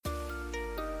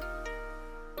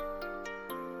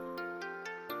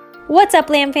What's up,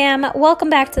 Lamb Fam? Welcome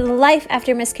back to the Life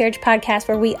After Miscarriage podcast,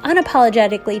 where we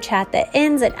unapologetically chat the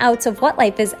ins and outs of what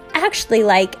life is actually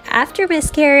like after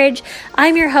miscarriage.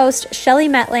 I'm your host, Shelly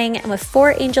Metling, and with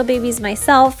 4 angel babies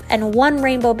myself and 1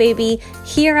 rainbow baby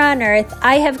here on earth,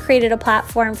 I have created a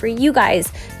platform for you guys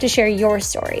to share your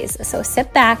stories. So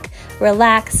sit back,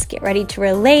 relax, get ready to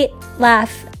relate,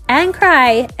 laugh, and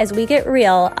cry as we get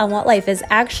real on what life is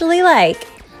actually like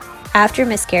after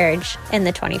miscarriage in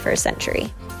the 21st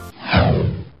century.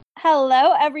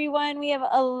 Hello, everyone. We have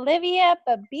Olivia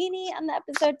Babini on the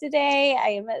episode today. I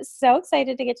am so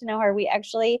excited to get to know her. We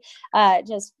actually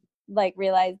just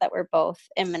realized that we're both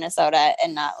in Minnesota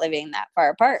and not living that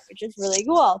far apart, which is really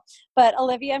cool. But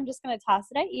Olivia, I'm just going to toss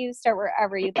it at you. Start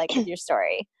wherever you'd like with your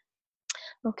story.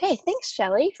 Okay, thanks,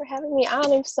 Shelly, for having me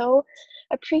on. I'm so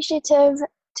appreciative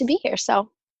to be here. So,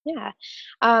 yeah,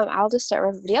 I'll just start where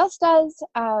everybody else does.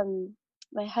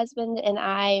 My husband and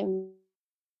I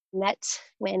met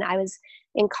when I was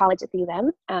in college at the UM,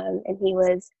 and he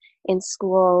was in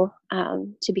school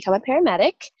to become a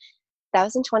paramedic. That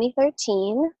was in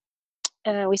 2013.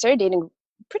 We started dating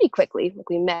pretty quickly.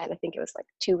 We met, I think it was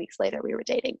 2 weeks later we were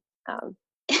dating.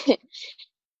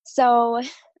 So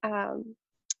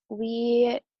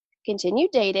we continued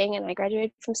dating, and I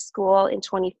graduated from school in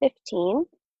 2015.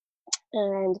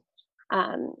 And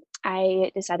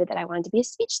I decided that I wanted to be a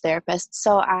speech therapist.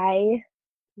 So I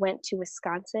went to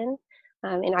Wisconsin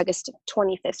in August of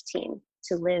 2015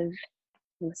 to live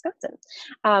in Wisconsin.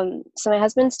 So my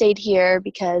husband stayed here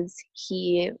because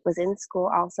he was in school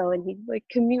also, and he'd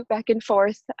commute back and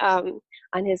forth on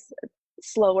his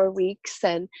slower weeks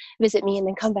and visit me and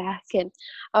then come back. And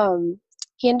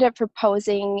he ended up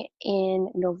proposing in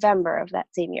November of that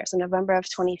same year, so November of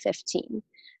 2015.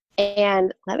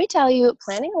 And let me tell you,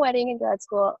 planning a wedding in grad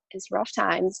school is rough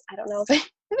times. I don't know if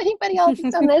anybody else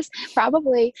has done this,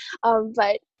 probably,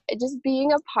 but just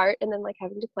being apart and then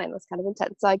having to plan was kind of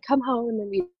intense. So I'd come home and then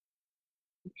we'd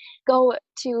go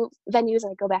to venues,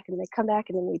 and I'd go back and then I'd come back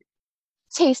and then we'd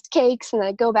taste cakes and then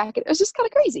I'd go back, and it was just kind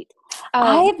of crazy.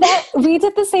 We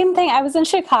did the same thing. I was in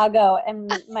Chicago and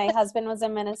my husband was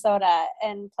in Minnesota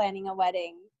and planning a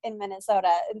wedding in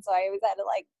Minnesota, and so I always had to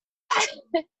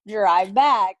drive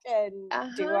back and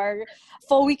do our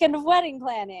full weekend of wedding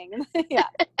planning. Yeah,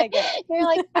 I get it. You're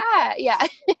yeah.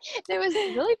 It was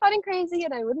really fun and crazy,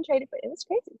 and I wouldn't trade it, but it was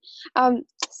crazy.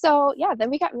 So yeah, then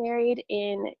we got married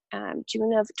in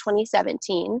June of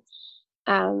 2017.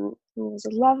 It was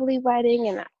a lovely wedding,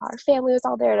 and our family was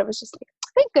all there, and it was just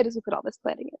thank goodness we put all this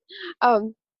planning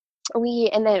in.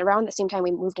 And then around the same time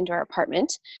we moved into our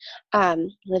apartment,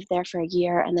 lived there for a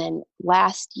year, and then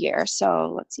last year,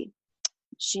 so let's see,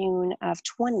 June of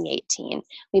 2018,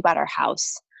 we bought our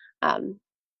house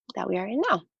that we are in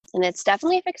now. And it's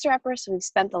definitely a fixer-upper, so we've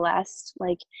spent the last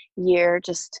year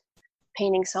just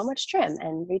painting so much trim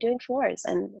and redoing floors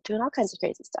and doing all kinds of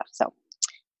crazy stuff. So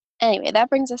anyway, that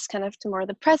brings us kind of to more of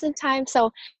the present time.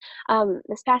 So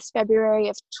this past February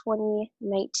of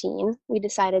 2019, we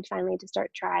decided finally to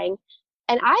start trying.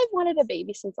 And I've wanted a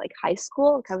baby since high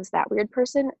school. I was that weird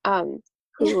person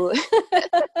who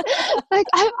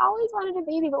I've always wanted a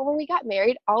baby. But when we got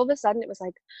married, all of a sudden it was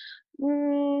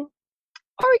or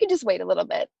we could just wait a little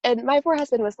bit. And my poor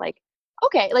husband was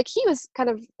okay, he was kind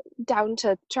of down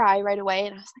to try right away.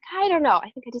 And I was I don't know.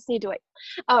 I think I just need to wait.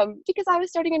 Because I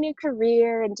was starting a new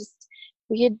career, and just,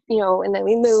 we had, and then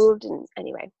we moved, and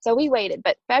anyway, so we waited.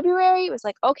 But February was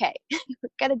okay, we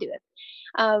gotta do it.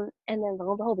 And then lo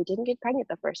and behold, we didn't get pregnant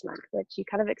the first month, which you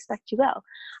kind of expect you will.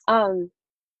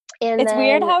 And it's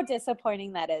weird how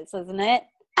disappointing that is, isn't it?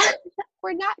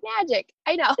 We're not magic.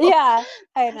 I know. Yeah,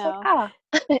 I know.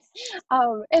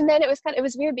 And then it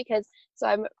was weird because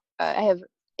I have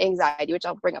anxiety, which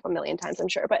I'll bring up a million times, I'm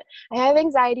sure, but I have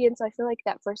anxiety. And so I feel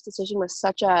that first decision was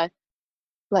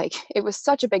it was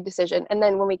such a big decision. And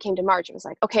then when we came to March, it was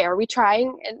okay, are we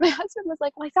trying? And my husband was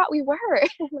well, I thought we were.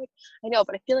 I'm I know,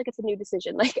 but I feel it's a new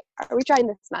decision. Are we trying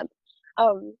this month?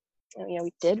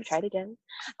 We tried again.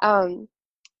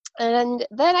 And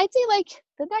then I'd say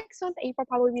the next month, April,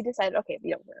 probably we decided, okay,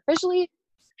 we're officially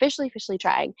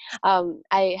trying.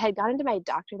 I had gone into my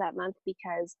doctor that month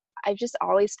because I've just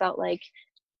always felt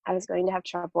I was going to have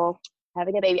trouble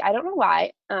having a baby. I don't know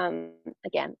why.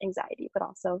 Again, anxiety, but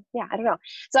also, yeah, I don't know.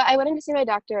 So I went in to see my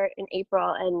doctor in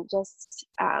April and just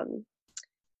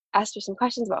asked her some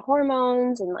questions about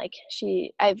hormones, and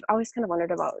I've always kind of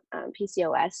wondered about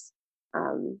PCOS.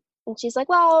 And she's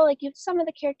well, you have some of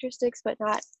the characteristics, but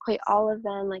not quite all of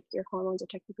them. Your hormones are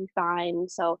technically fine.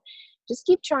 So just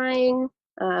keep trying.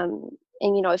 And,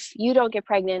 if you don't get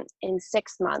pregnant in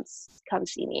 6 months, come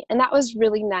see me. And that was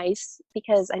really nice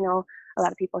because I know a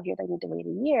lot of people here, they need to wait a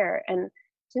year. And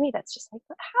to me, that's just like,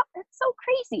 how, that's so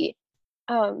crazy.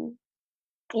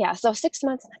 Yeah, so 6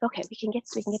 months, I'm like, okay, we can get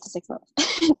to 6 months.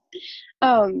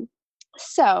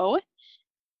 So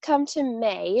come to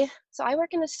May. So I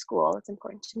work in a school. It's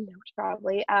important to note,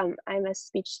 probably. I'm a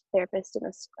speech therapist in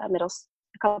a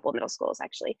couple of middle schools,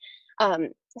 actually.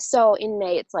 So in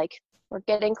May, it's like we're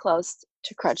getting close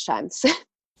to crunch times.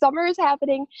 Summer is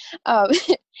happening.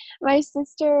 My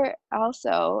sister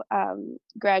also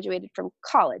graduated from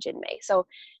college in May. So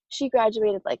she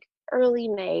graduated like early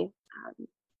May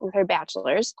with her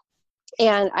bachelor's.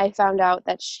 And I found out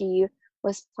that she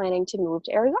was planning to move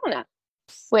to Arizona,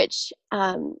 which,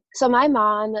 so my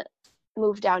mom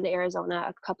moved down to Arizona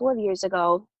a couple of years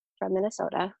ago from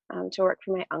Minnesota to work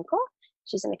for my uncle.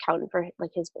 She's an accountant for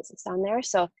like his business down there.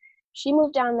 So she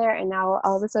moved down there, and now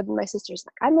all of a sudden my sister's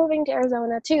like, I'm moving to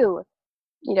Arizona too.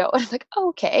 And I'm like,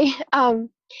 okay.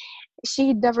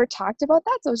 She never talked about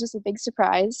that, so it was just a big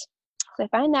surprise. So I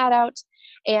find that out,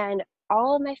 and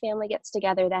all of my family gets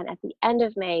together then at the end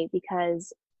of May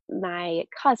because my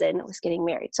cousin was getting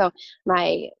married. So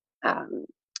my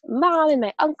mom and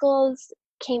my uncles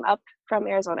came up from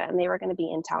Arizona, and they were going to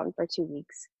be in town for 2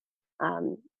 weeks.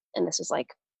 And this was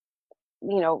like,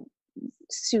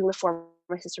 soon before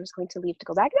my sister was going to leave to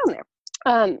go back down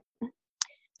there.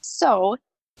 So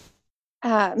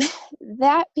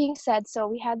that being said, so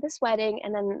we had this wedding,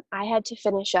 and then I had to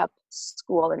finish up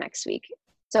school the next week.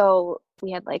 So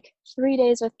we had like 3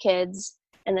 days with kids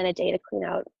and then a day to clean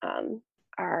out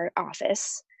our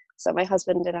office. So my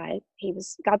husband and I,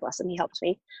 God bless him, he helped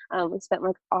me. We spent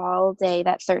like all day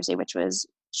that Thursday, which was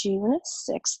June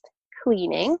 6th,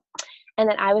 cleaning. And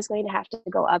then I was going to have to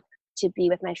go up to be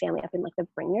with my family up in like the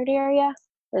Brainerd area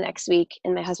the next week.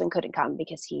 And my husband couldn't come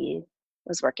because he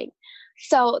was working.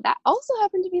 So that also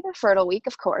happened to be the fertile week,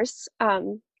 of course,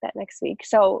 that next week.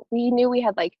 So we knew we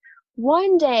had like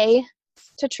one day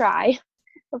to try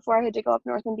before I had to go up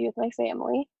north and be with my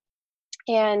family.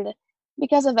 And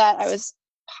because of that, I was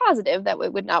positive that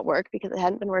it would not work because it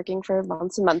hadn't been working for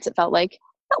months and months. It felt like,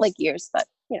 not like years, but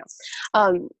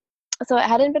so it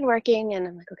hadn't been working, and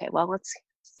I'm like, okay, well, let's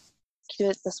give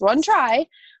it this one try.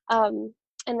 And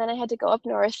then I had to go up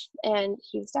north, and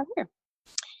he was down here.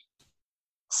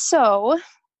 So,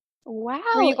 wow.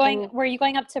 Were you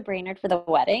going up to Brainerd for the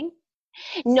wedding?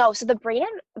 No, so the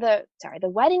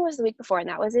wedding was the week before, and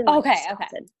that was in Okay.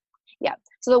 Yeah.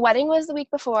 So the wedding was the week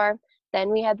before. Then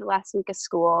we had the last week of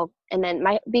school, and then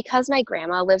because my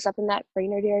grandma lives up in that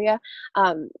Brainerd area,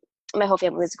 my whole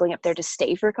family was going up there to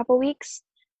stay for a couple weeks,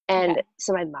 and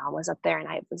so my mom was up there, and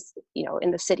I was,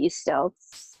 in the city still.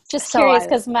 Just curious,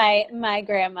 because my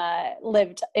grandma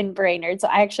lived in Brainerd, so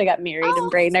I actually got married in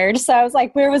Brainerd. So I was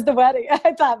like, where was the wedding?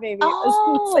 I thought maybe it was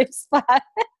in the same spot.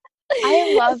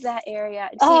 I love that area.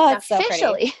 See, it's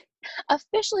officially, so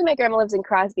officially, my grandma lives in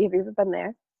Crosby. Have you ever been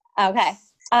there? Okay.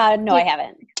 No, I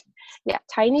haven't. Yeah,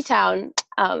 tiny town.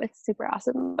 It's super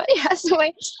awesome. But yeah, so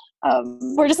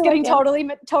we're just getting totally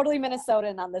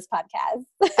Minnesotan on this podcast.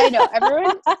 I know.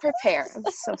 Everyone prepare. I'm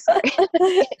so sorry.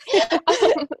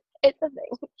 It's a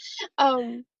thing.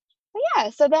 But yeah,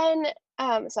 so then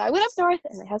so I went up north,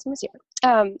 and my husband was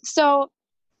here. So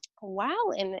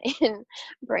while in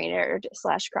Brainerd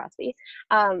 / Crosby,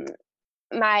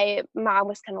 my mom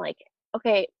was kind of like,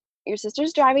 okay, your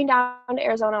sister's driving down to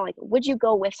Arizona. Like, would you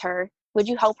go with her? Would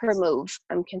you help her move?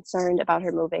 I'm concerned about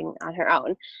her moving on her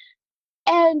own.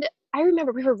 And I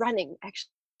remember we were running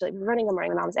one morning. My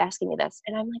mom was asking me this,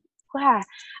 and I'm like, wow.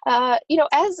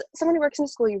 As someone who works in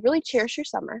school, you really cherish your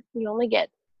summer. You only get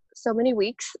so many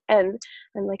weeks. And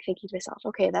I'm like thinking to myself,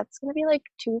 okay, that's going to be like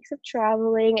 2 weeks of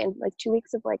traveling and like 2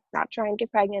 weeks of like not trying to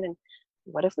get pregnant. And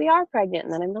what if we are pregnant?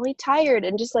 And then I'm really tired,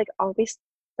 and just like all these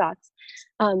thoughts.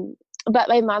 But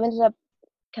my mom ended up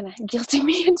kind of guilting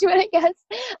me into it, I guess.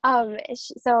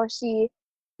 So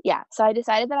I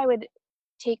decided that I would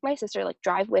take my sister, like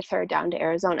drive with her down to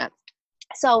Arizona.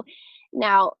 So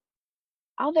now,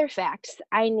 other facts,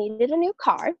 I needed a new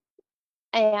car,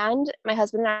 and my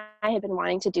husband and I had been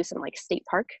wanting to do some like state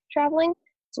park traveling.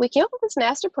 So we came up with this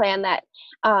master plan that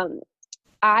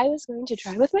I was going to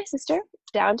drive with my sister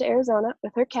down to Arizona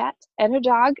with her cat and her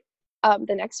dog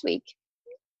the next week.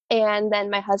 And then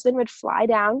my husband would fly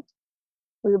down,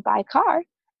 we would buy a car,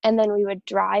 and then we would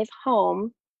drive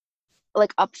home,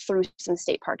 like up through some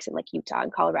state parks in like Utah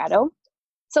and Colorado.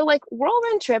 So like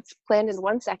whirlwind trip planned in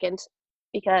 1 second,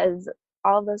 because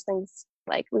all of those things,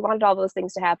 like we wanted all those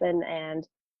things to happen, and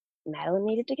Madeline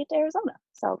needed to get to Arizona.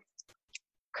 So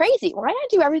crazy. Why not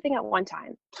do everything at one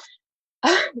time?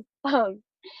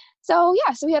 So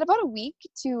we had about a week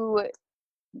to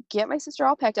get my sister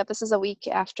all packed up. This is a week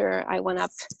after I went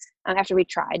up, after we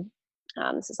tried.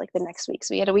 This is like the next week.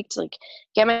 So we had a week to like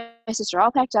get my sister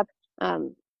all packed up.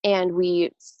 And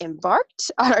we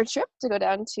embarked on our trip to go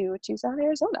down to Tucson,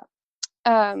 Arizona.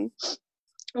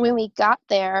 When we got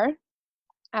there,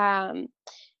 it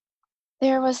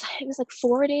was like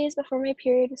 4 days before my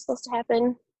period was supposed to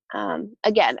happen.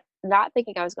 Again, not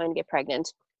thinking I was going to get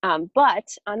pregnant. But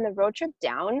on the road trip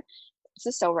down, this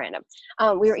is so random.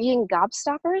 We were eating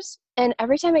Gobstoppers, and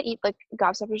every time I eat like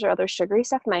Gobstoppers or other sugary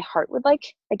stuff, my heart would I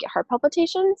get heart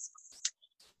palpitations.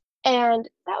 And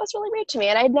that was really weird to me.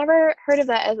 And I'd never heard of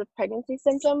that as a pregnancy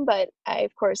symptom, but I,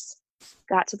 of course,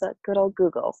 got to the good old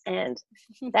Google, and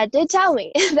that did tell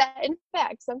me that, in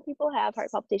fact, some people have heart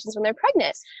palpitations when they're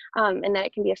pregnant, and that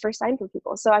it can be a first sign for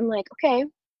people. So I'm like, okay,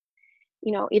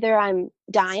 either I'm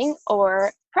dying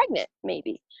or pregnant,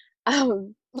 maybe.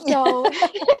 So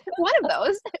one of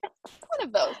those.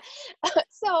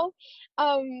 So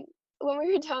when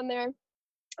we were down there,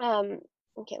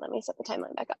 okay, let me set the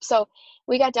timeline back up. So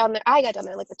I got down there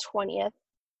like the 20th,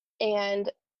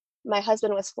 and my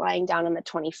husband was flying down on the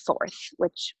 24th,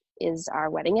 which is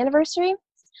our wedding anniversary.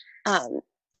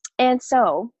 And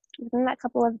so within that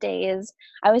couple of days,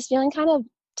 I was feeling kind of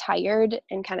tired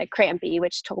and kind of crampy,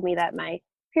 which told me that my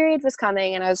period was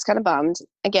coming, and I was kind of bummed.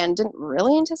 Again, didn't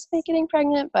really anticipate getting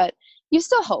pregnant, but you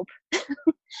still hope.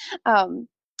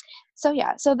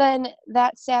 So then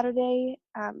that Saturday,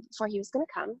 before he was going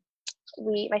to come,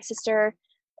 my sister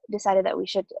decided that we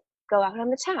should go out on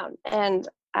the town. And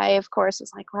I, of course,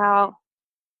 was like, well,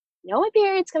 my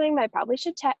period's coming, but I probably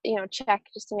should check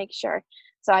just to make sure.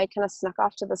 So I kind of snuck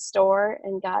off to the store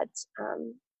and got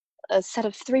a set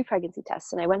of 3 pregnancy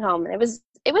tests, and I went home, and it was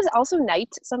also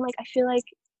night. So I'm like, I feel like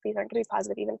these aren't going to be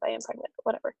positive even if I am pregnant, but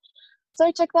whatever. So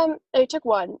I took them. I took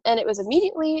one, and it was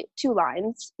immediately 2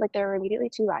 lines. Like, there were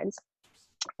immediately 2 lines,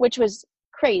 which was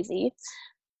crazy,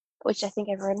 which I think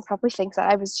everyone probably thinks that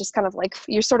I was just kind of like,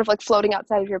 you're sort of like floating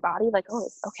outside of your body, like, oh,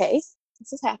 okay,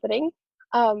 this is happening.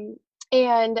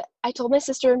 And I told my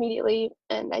sister immediately,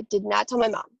 and I did not tell my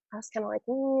mom. I was kind of like,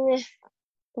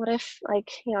 what if,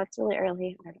 it's really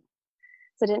early? I don't know.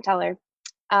 So I didn't tell her.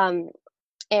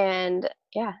 And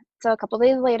yeah, so a couple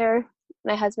days later,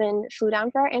 my husband flew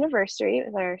down for our anniversary.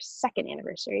 It was our 2nd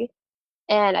anniversary.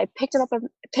 And I picked him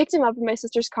up in my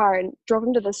sister's car and drove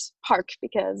him to this park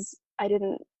because I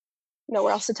didn't know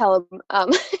where else to tell him.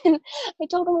 And I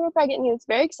told him we were pregnant, and he was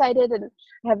very excited. And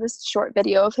I have this short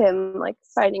video of him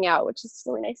finding out, which is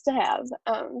really nice to have.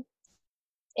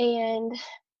 And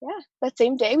yeah, that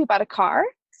same day we bought a car,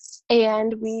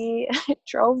 and we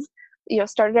drove,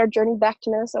 started our journey back to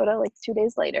Minnesota 2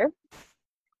 days later.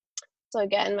 So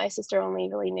again, my sister only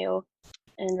really knew,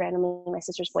 and randomly my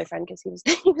sister's boyfriend, because he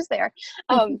was there,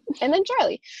 and then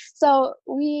Charlie. So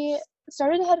we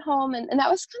started to head home, and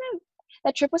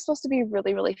that trip was supposed to be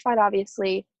really, really fun.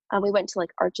 Obviously, we went to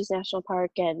Arches National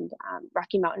Park and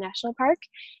Rocky Mountain National Park,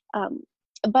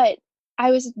 but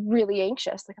I was really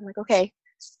anxious. I'm like, okay,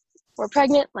 we're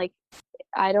pregnant.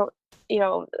 I don't,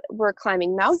 we're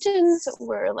climbing mountains.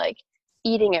 We're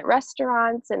eating at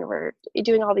restaurants, and we're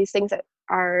doing all these things that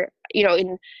are,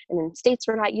 in states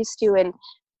we're not used to. And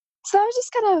so that was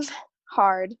just kind of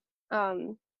hard,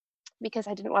 because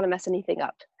I didn't want to mess anything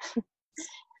up.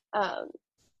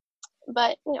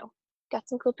 But, got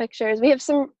some cool pictures. We have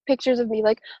some pictures of me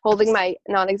holding my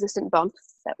non-existent bump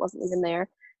that wasn't even there.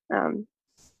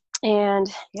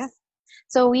 And yeah,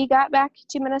 so we got back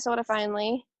to Minnesota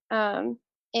finally.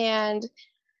 And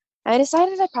I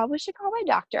decided I probably should call my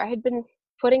doctor. I had been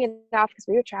putting it off because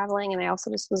we were traveling, and I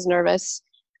also just was nervous.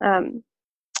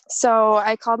 So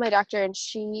I called my doctor, and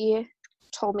she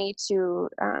told me to,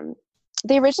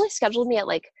 they originally scheduled me at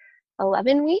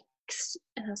 11 weeks.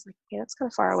 And I was like, yeah, that's kind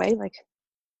of far away.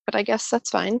 But I guess that's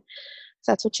fine. If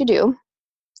that's what you do.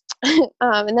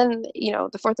 And then,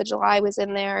 the 4th of July was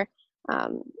in there.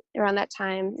 Around that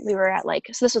time we were at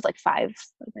so this was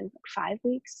 5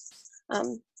 weeks.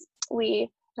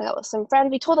 I got with some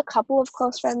friends. We told a couple of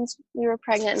close friends we were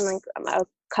pregnant, and a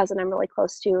cousin I'm really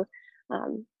close to.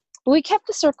 But we kept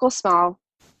the circle small.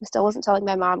 I still wasn't telling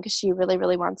my mom because she really,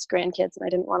 really wants grandkids, and I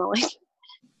didn't want to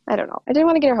I don't know. I didn't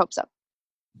want to get her hopes up.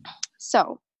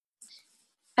 So,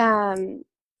 then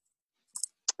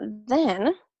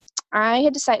I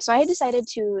had decided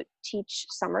to teach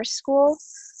summer school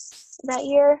this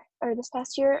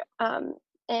past year.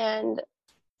 And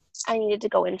I needed to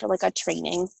go in for a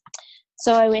training.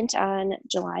 So I went on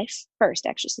July 1st,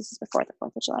 actually, so this is before the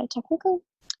 4th of July, technically.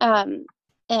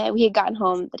 And we had gotten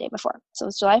home the day before. So it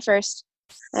was July 1st.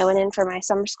 I went in for my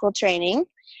summer school training.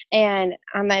 And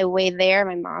on my way there,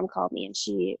 my mom called me, and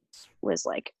she was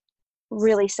like,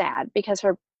 really sad because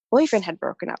her boyfriend had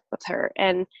broken up with her.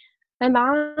 And my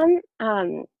mom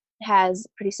has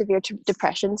pretty severe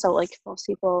depression. So like most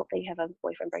people, they have a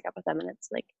boyfriend break up with them and it's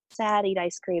like sad, eat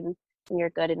ice cream and you're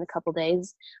good in a couple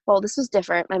days. Well, this was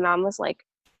different. My mom was like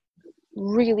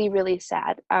really, really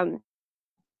sad. And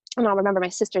I'll remember my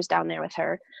sister's down there with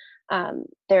her.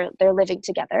 They're living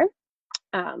together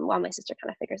while my sister kind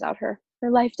of figures out her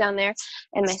life down there.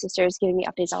 And my sister is giving me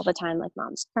updates all the time, like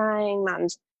mom's crying,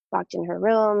 mom's locked in her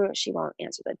room, she won't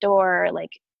answer the door.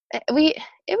 Like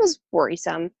it was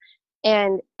worrisome.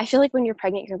 And I feel like when you're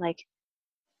pregnant, you're like,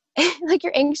 like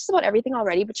you're anxious about everything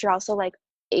already, but you're also like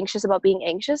anxious about being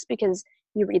anxious because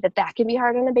you read that can be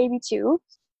hard on a baby too.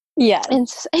 Yeah. And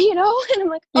you know, and I'm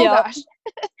like, oh yep. gosh.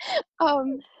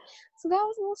 So that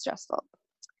was a little stressful.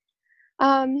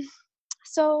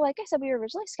 So like I said, we were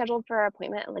originally scheduled for our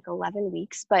appointment at like 11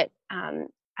 weeks, but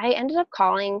I ended up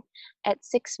calling at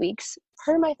 6 weeks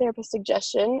per my therapist's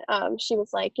suggestion. She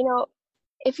was like, you know,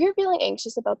 if you're feeling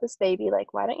anxious about this baby,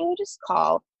 like, why don't you just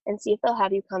call and see if they'll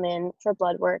have you come in for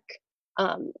blood work.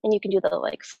 And you can do the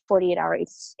like 48-hour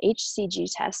HCG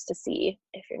test to see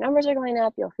if your numbers are going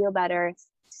up, you'll feel better.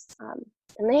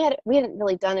 And we hadn't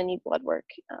really done any blood work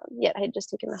yet. I had just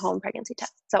taken the home pregnancy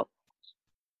test. So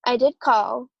I did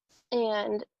call,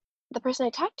 and the person I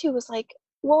talked to was like,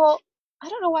 well, I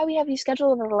don't know why we have you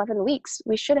scheduled in 11 weeks.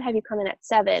 We should have you come in at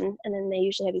 7, and then they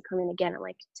usually have you come in again at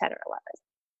like 10 or 11.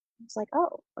 I was like,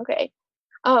 oh, okay.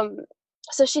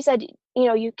 So she said, you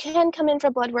know, you can come in for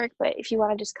blood work, but if you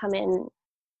want to just come in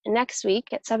next week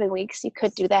at 7 weeks, you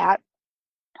could do that.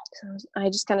 So I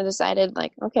just kind of decided,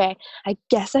 like, okay, I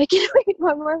guess I can wait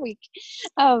 1 more week.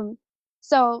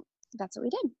 So that's what we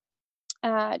did.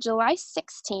 July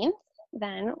 16th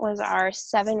then was our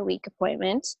 7-week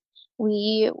appointment.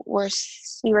 We were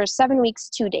 7 weeks,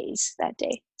 2 days that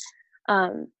day.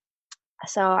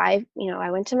 So I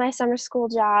went to my summer school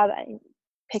job. I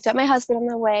picked up my husband on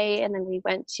the way, and then we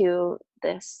went to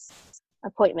this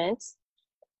appointment.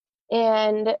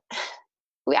 And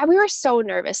we were so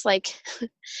nervous. Like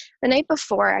the night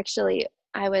before, actually,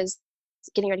 I was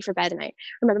getting ready for bed, and I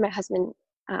remember my husband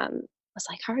was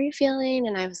like, how are you feeling?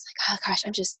 And I was like, oh gosh,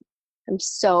 I'm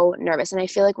so nervous. And I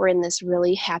feel like we're in this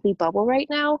really happy bubble right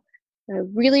now. And I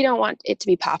really don't want it to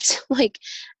be popped. Like,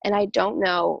 and I don't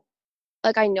know,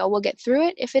 like, I know we'll get through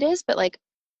it if it is, but like,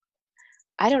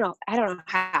 I don't know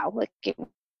how. Like,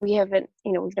 we haven't,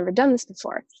 we've never done this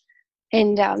before.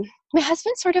 And my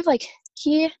husband sort of like,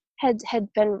 he had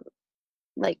been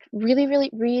like really, really,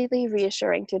 really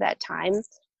reassuring through that time.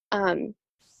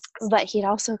 But he'd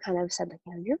also kind of said, like,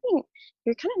 you're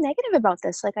kind of negative about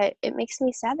this. Like, it makes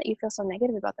me sad that you feel so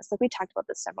negative about this. Like, we talked about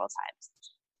this several times.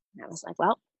 And I was like,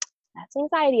 well, that's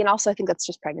anxiety. And also I think that's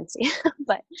just pregnancy.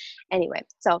 But anyway,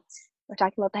 so we're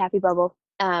talking about the happy bubble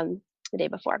the day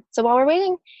before. So while we're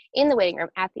waiting in the waiting room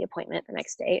at the appointment the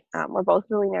next day, we're both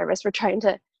really nervous. We're trying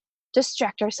to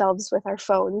distract ourselves with our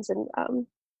phones. And,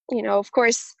 of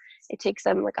course, it takes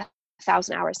them like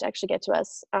 1,000 hours to actually get to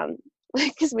us.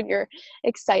 Because when you're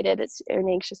excited and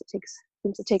anxious, it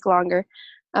seems to take longer.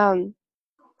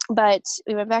 But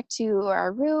we went back to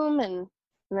our room, and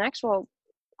the actual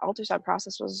ultrasound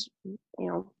process was,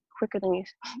 quicker than you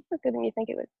think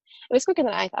it would. It was quicker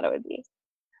than I thought it would be.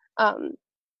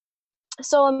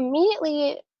 So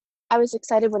immediately I was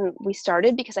excited when we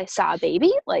started because I saw a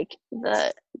baby. Like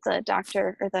the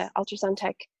doctor or the ultrasound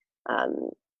tech,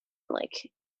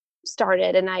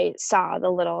 started, and I saw the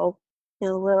little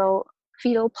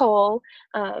fetal pole,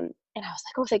 and I was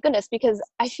like, oh, thank goodness, because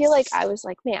I feel like I was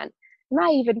like, man, am I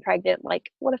even pregnant?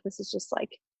 Like, what if this is just like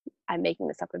I'm making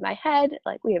this up in my head?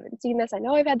 Like, we haven't seen this. I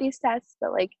know I've had these tests,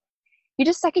 but like, you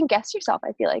just second guess yourself,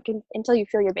 I feel like, until you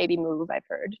feel your baby move, I've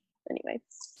heard. Anyway,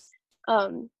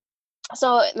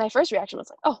 so my first reaction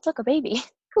was like, oh, look, a baby.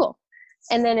 Cool.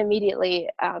 And then immediately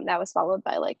that was followed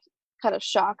by like kind of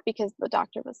shock, because the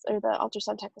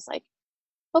ultrasound tech was like,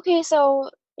 okay, so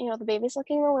the baby's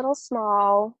looking a little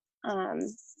small.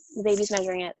 The baby's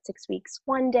measuring at 6 weeks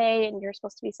 1 day, and you're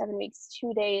supposed to be 7 weeks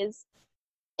 2 days.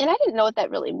 And I didn't know what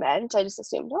that really meant. I just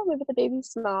assumed, oh, maybe the baby's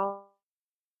small.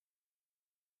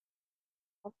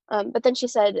 But then she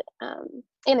said, and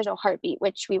there's no heartbeat,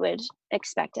 which we would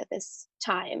expect at this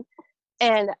time.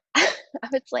 And I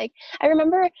was like, I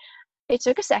remember it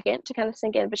took a second to kind of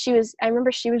sink in, but I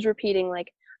remember she was repeating,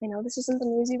 like, I know this isn't the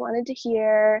news you wanted to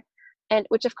hear. And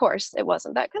which, of course, it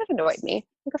wasn't. That kind of annoyed me.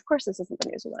 Like, of course, this isn't the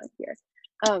news we wanted to hear.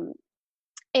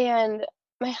 And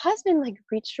my husband, like,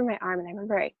 reached for my arm, and I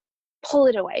remember I pull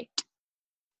it away.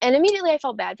 And immediately I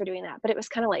felt bad for doing that. But it was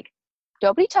kind of like,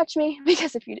 nobody touch me,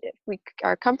 because if we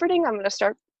are comforting, I'm going to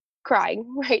start crying,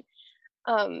 right?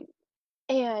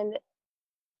 And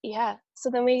yeah. So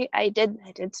then I did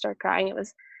start crying. It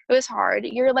was hard.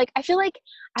 You're like, I feel like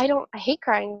I hate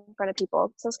crying in front of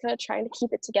people. So I was kind of trying to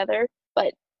keep it together,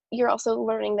 but you're also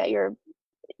learning that your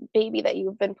baby that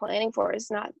you've been planning for is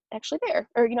not actually there,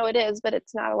 or it is, but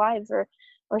it's not alive, or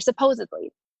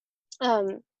supposedly.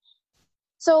 Um,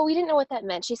 so we didn't know what that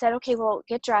meant. She said, okay, well,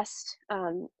 get dressed,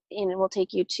 and we'll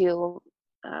take you to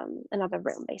another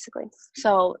room, basically.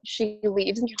 So she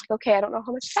leaves, and you're like, okay, I don't know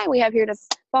how much time we have here to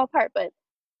fall apart, but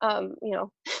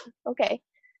okay.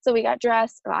 So we got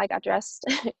dressed. Well, I got dressed,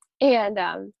 and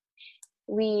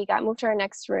we got moved to our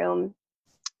next room.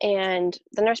 And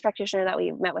the nurse practitioner that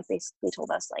we met with basically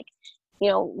told us, like,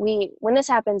 when this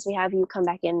happens, we have you come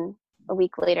back in a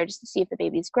week later just to see if the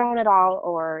baby's grown at all,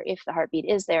 or if the heartbeat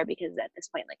is there, because at this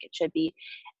point, like, it should be.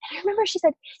 And I remember she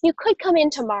said, you could come in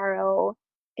tomorrow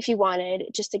if you wanted,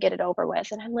 just to get it over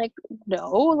with. And I'm like, no,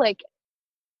 like,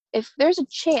 if there's a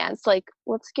chance, like,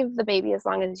 let's give the baby as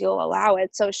long as you'll allow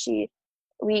it. So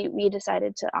we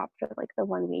decided to opt for like the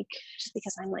 1 week, just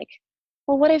because I'm like,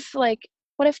 well, what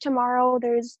if tomorrow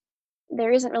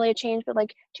there isn't really a change, but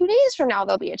like 2 days from now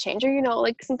there'll be a change, or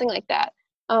like something like that.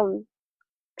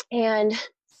 And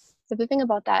the big thing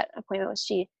about that appointment was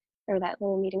that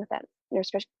little meeting with that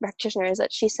nurse practitioner, is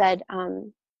that she said,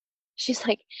 she's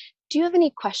like, do you have any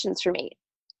questions for me?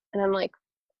 And I'm like,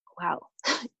 wow.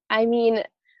 I mean,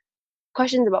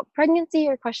 questions about pregnancy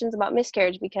or questions about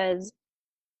miscarriage? Because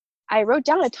I wrote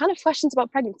down a ton of questions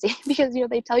about pregnancy because,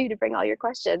 they tell you to bring all your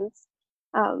questions.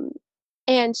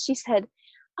 And she said,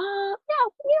 yeah,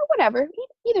 whatever,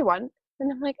 either one.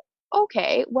 And I'm like,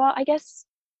 okay, well, I guess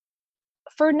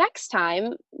for next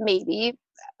time, maybe,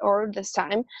 or this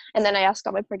time. And then I asked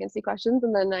all my pregnancy questions,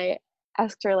 and then I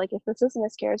asked her, like, if this is a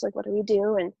miscarriage, like, what do we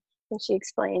do? And she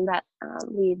explained that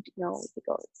we go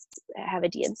have a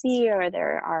D&C, or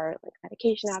there are like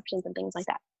medication options and things like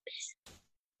that.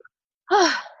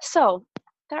 So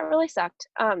that really sucked,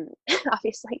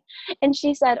 obviously. And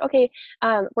she said, okay,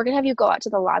 we're gonna have you go out to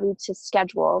the lobby to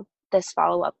schedule this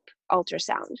follow-up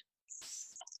ultrasound.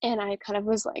 And I kind of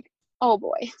was like, oh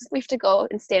boy, we have to go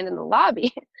and stand in the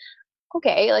lobby.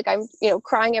 Okay, like, I'm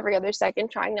crying every other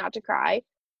second, trying not to cry,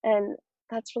 and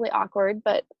that's really awkward.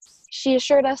 But she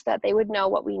assured us that they would know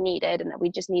what we needed, and that we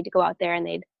just need to go out there, and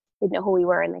they'd know who we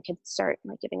were, and they could start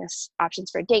like giving us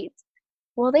options for dates.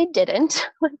 Well, they didn't.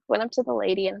 Went up to the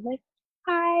lady, and I'm like,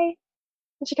 hi.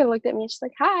 And she kind of looked at me, and she's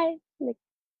like, hi. I'm like,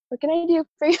 what can I do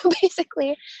for you,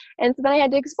 basically? And so then I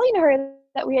had to explain to her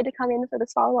that we had to come in for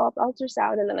this follow-up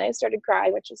ultrasound, and then I started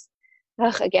crying, which is,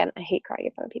 again, I hate crying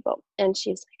in front of people. And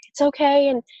she's like, it's okay,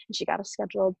 and she got us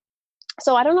scheduled.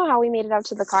 So I don't know how we made it out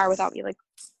to the car without me, like,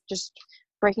 just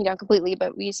breaking down completely,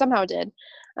 but we somehow did.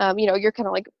 You're kind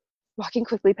of like walking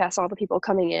quickly past all the people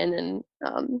coming in,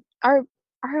 and our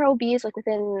OB is like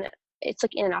it's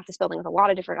like in an office building with a lot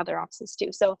of different other offices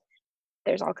too. So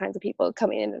there's all kinds of people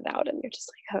coming in and out, and you're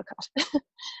just like, oh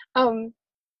gosh.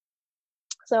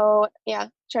 So yeah,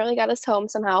 Charlie got us home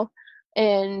somehow,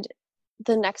 and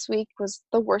the next week was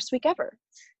the worst week ever.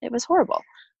 It was horrible.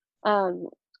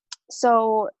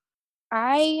 So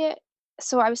I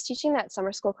was teaching that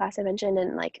summer school class I mentioned,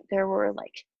 and like there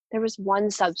was one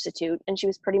substitute, and she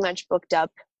was pretty much booked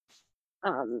up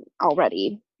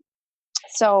already.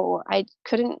 So I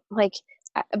couldn't, like,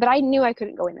 but I knew I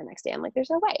couldn't go in the next day. I'm like, there's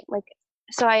no way. Like,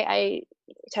 so I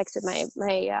texted my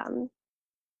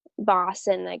boss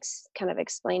and like kind of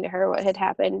explained to her what had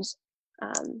happened.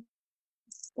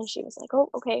 And she was like, oh,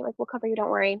 okay, like, we'll cover you, don't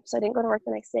worry. So I didn't go to work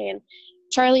the next day, and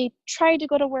Charlie tried to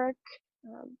go to work.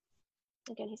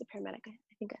 Again, he's a paramedic.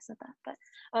 I think I said that, but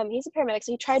he's a paramedic.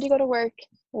 So he tried to go to work,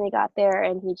 and he got there,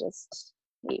 and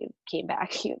he came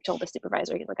back. He told the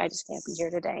supervisor, he's like, I just can't be here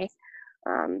today.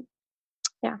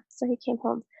 Yeah, so he came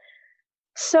home.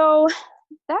 So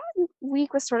that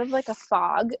week was sort of like a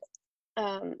fog.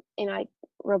 I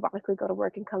robotically go to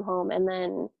work and come home, and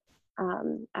then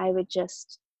I would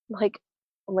just like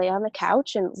lay on the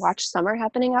couch and watch summer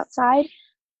happening outside.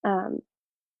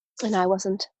 And I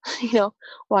wasn't,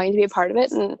 wanting to be a part of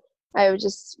it. And I would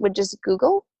just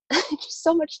Google, just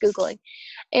so much Googling.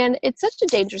 And it's such a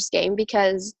dangerous game,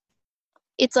 because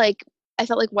it's like, I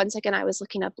felt like 1 second I was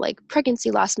looking up like pregnancy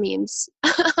loss memes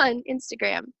on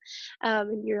Instagram.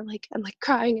 And you're like, I'm like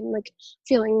crying and like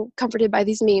feeling comforted by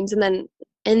these memes. And then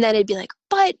it'd be like,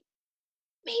 but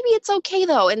maybe it's okay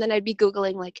though. And then I'd be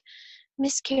Googling like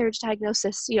miscarriage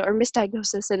diagnosis, or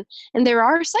misdiagnosis. And there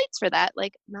are sites for that,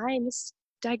 like my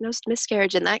misdiagnosed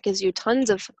miscarriage, and that gives you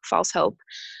tons of false hope.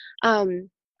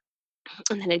 And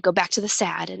then I'd go back to the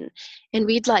sad, and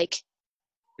we'd like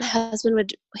my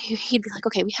husband he'd be like,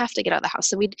 okay, we have to get out of the house.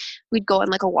 So we'd go on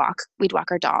like a walk. We'd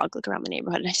walk our dog like around the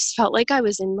neighborhood. And I just felt like I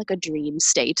was in like a dream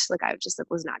state. Like I just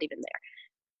was not even there.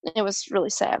 It was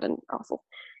really sad and awful.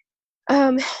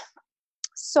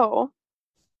 So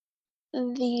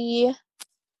the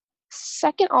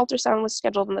second ultrasound was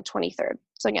scheduled on the 23rd.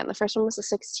 So again, the first one was the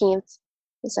 16th.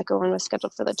 The second one was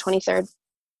scheduled for the 23rd.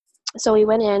 So we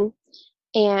went in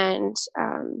and,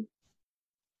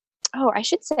 I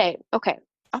should say, okay,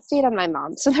 update on my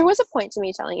mom. So there was a point to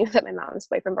me telling you that my mom's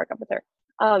boyfriend broke up with her.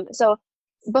 So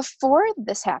before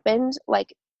this happened,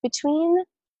 like between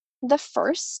the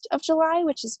 1st of July,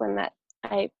 which is when that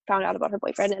I found out about her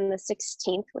boyfriend, and the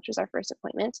 16th, which was our first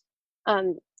appointment,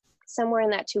 somewhere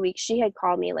in that 2 weeks, she had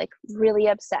called me like really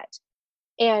upset.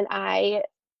 And I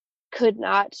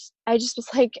just was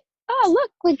like, oh,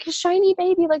 look, like a shiny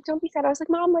baby, like don't be sad. I was like,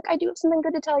 Mom, like I do have something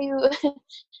good to tell you.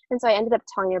 And so I ended up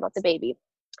telling her about the baby.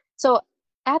 So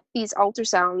at these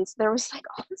ultrasounds, there was like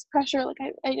all this pressure. Like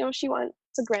I know she wants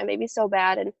a grandbaby so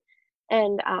bad,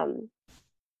 and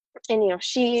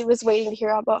she was waiting to hear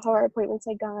about how our appointments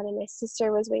had gone, and my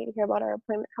sister was waiting to hear about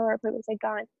how our appointments had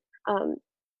gone.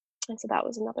 And so that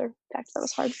was another fact that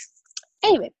was hard.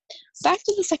 Anyway, back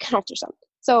to the second ultrasound.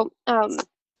 So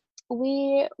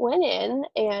we went in,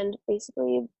 and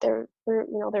basically there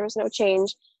was no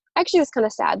change. Actually, it was kind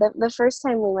of sad. The first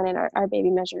time we went in, our baby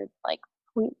measured like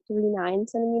 0.39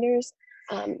 centimeters,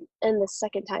 and the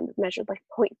second time it measured like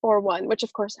 0.41, which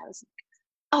of course I was like,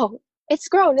 oh, it's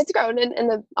grown. And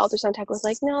the ultrasound tech was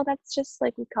like, no, that's just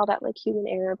like, we call that like human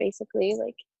error, basically.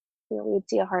 Like, we'd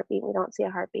see a heartbeat, we don't see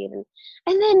a heartbeat. And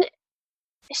then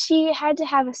she had to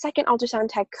have a second ultrasound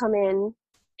tech come in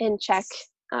and check,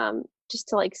 just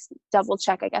to like double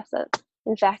check, I guess, that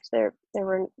in fact there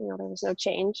was no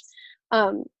change,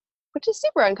 which is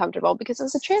super uncomfortable because it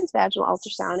was a transvaginal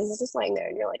ultrasound, and you're just laying there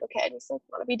and you're like, okay, I just like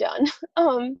want to be done.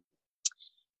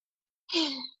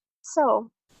 So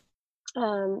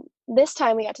this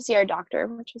time we got to see our doctor,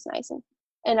 which was nice,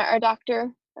 and our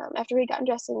doctor, after we got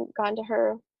dressed and gone to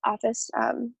her office,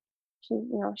 she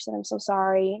said, I'm so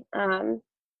sorry,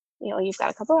 you've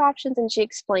got a couple of options, and she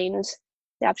explained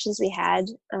the options we had,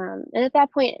 and at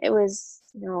that point it was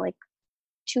like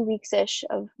 2 weeks-ish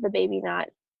of the baby not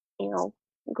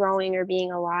growing or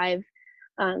being alive.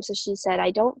 So she said,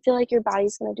 I don't feel like your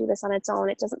body's going to do this on its own.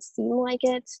 It doesn't seem like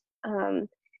it. And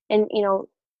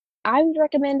I would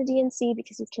recommend a D&C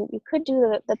because you could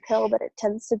do the pill, but it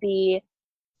tends to be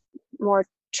more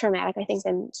traumatic, I think,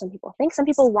 than some people think. Some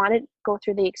people want to go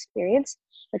through the experience,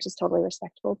 which is totally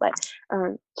respectable,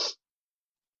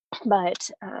 but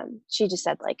she just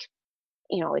said, like,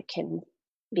 it can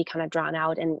be kind of drawn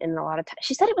out, and a lot of times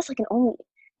she said it was like I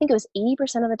think it was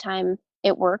 80% of the time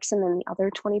it works, and then the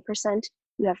other 20%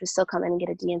 you have to still come in and get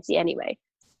a D&C anyway.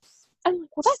 I'm like,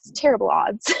 well, that's terrible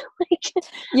odds. Like,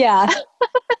 yeah.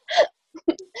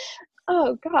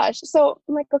 Oh gosh. So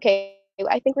I'm like, okay,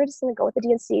 I think we're just gonna go with the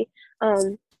D&C.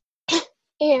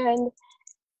 And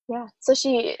yeah, so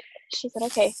she said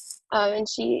okay, and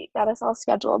she got us all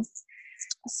scheduled.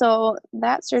 So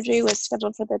that surgery was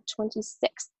scheduled for the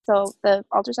 26th. So the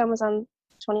ultrasound was on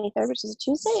 23rd, which is a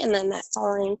Tuesday, and then that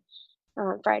following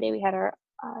Friday we had our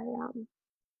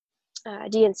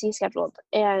D&C scheduled.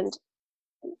 And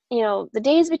the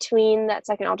days between that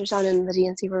second ultrasound and the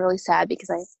D&C were really sad because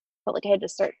I felt like I had to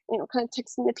start, kind of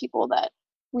texting the people that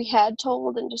we had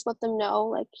told and just let them know,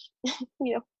 like,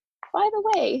 by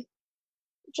the way,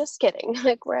 just kidding,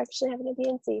 like, we're actually having a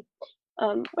D&C,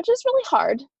 which is really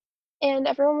hard. And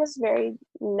everyone was very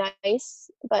nice,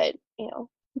 but,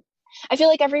 I feel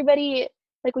like everybody,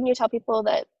 like, when you tell people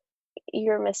that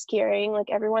you're miscarrying, like,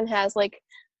 everyone has, like,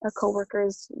 a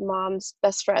coworker's mom's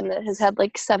best friend that has had,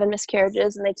 like, 7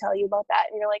 miscarriages, and they tell you about that,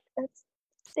 and you're like,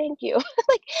 thank you.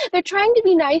 Like, they're trying to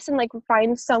be nice and, like,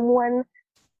 find someone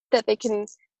that they can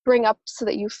bring up so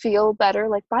that you feel better.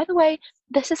 Like, by the way,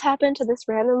 this has happened to this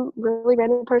really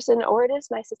random person, or it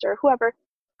is my sister, or whoever,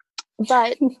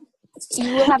 but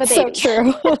you will have a baby. So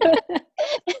true.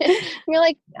 You're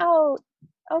like, oh,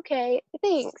 okay,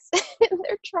 thanks.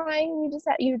 They're trying.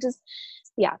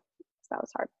 Yeah, so that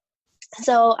was hard.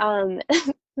 So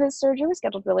the surgery was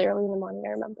scheduled really early in the morning.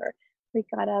 I remember we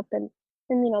got up, and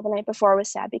the night before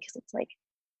was sad because it's like,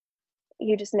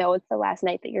 you just know it's the last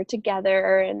night that you're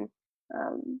together. And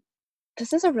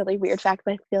this is a really weird fact,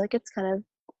 but I feel like it's kind of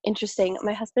interesting.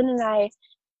 My husband and I,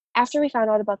 after we found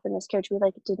out about the miscarriage, we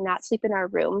did not sleep in our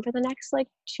room for the next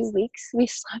 2 weeks. We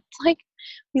slept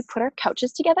we put our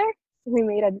couches together and we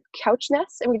made a couch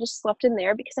nest and we just slept in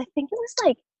there because I think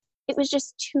it was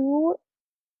just too,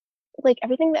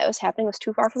 everything that was happening was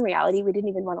too far from reality. We didn't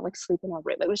even want to sleep in our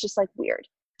room. It was just weird.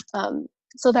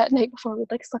 So that night before, we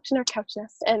like slept in our couch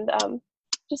nest and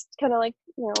just kind of like,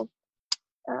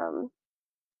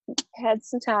 had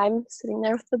some time sitting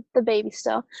there with the baby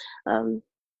still.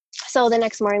 So the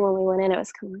next morning when we went in, it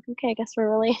was kind of like, okay, I guess we're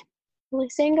really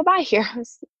saying goodbye here. It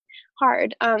was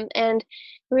hard. And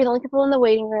we were the only people in the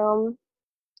waiting room.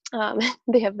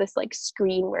 They have this like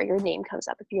screen where your name comes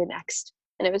up if you're next.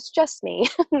 And it was just me.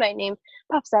 My name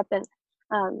pops up, and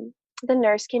the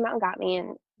nurse came out and got me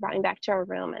and brought me back to our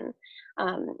room. And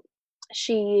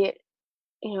she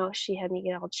had me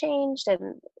get all changed,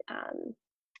 and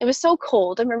it was so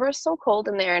cold. I remember it was so cold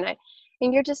in there, and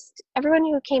you're just, everyone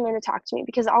who came in to talk to me,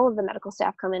 because all of the medical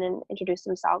staff come in and introduce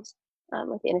themselves,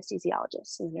 like the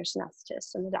anesthesiologist and the nurse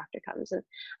anesthetist, and the doctor comes,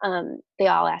 and they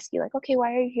all ask you like, okay,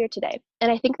 why are you here today?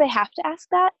 And I think they have to ask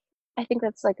that. I think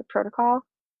that's like a protocol.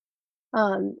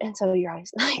 And so you're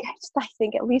always like, I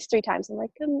think at least 3 times I'm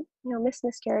like, miss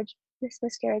miscarriage,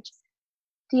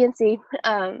 DNC.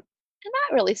 And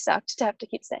that really sucked to have to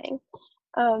keep saying.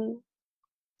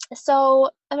 So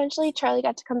eventually Charlie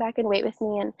got to come back and wait with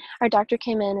me, and our doctor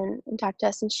came in and talked to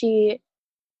us, and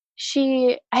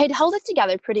I had held it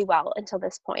together pretty well until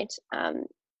this point. I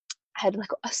had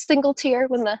like a single tear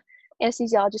when the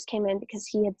anesthesiologist came in, because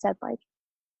he had said like,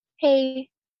 hey,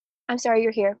 I'm sorry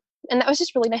you're here. And that was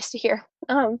just really nice to hear.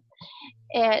 And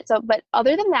so, but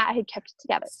other than that, I had kept it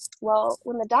together. Well,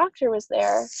 when the doctor was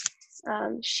there,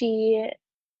 she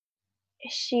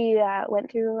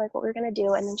went through like what we were going to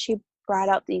do, and then she brought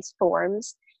out these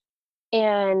forms,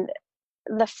 and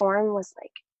the form was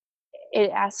like,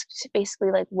 it asked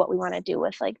basically like what we want to do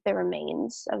with like the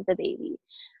remains of the baby.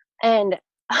 And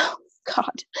oh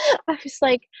God, I was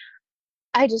like,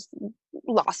 I just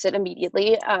lost it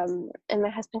immediately. And my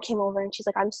husband came over, and she's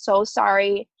like, I'm so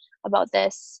sorry about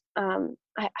this.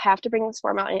 I have to bring this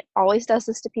form out, and it always does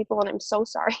this to people, and I'm so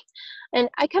sorry. And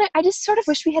I just sort of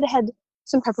wish we had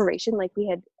some preparation, like we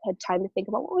had time to think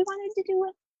about what we wanted to do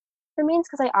with remains,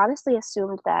 because I honestly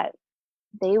assumed that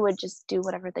they would just do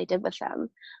whatever they did with them.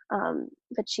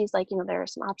 But she's like, there are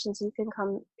some options. You can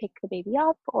come pick the baby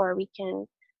up, or we can,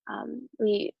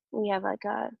 we have like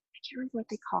I can't remember what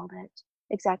they called it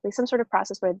exactly, some sort of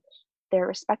process where they're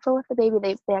respectful with the baby.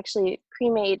 They actually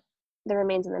cremate the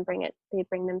remains, and then they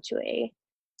bring them to a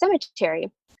cemetery.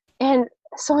 And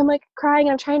so I'm like crying,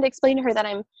 and I'm trying to explain to her that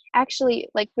I'm actually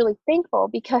like really thankful,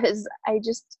 because I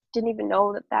just didn't even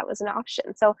know that was an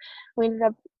option. So we ended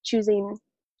up choosing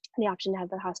the option to have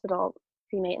the hospital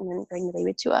cremate and then bring the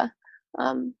baby to a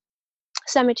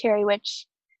cemetery, which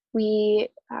we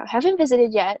haven't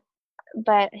visited yet,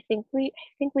 but I think we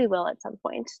will at some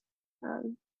point.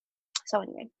 So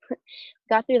anyway,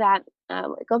 got through that,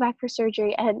 go back for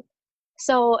surgery. And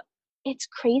so it's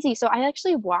crazy. So I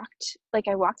actually walked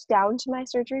down to my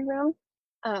surgery room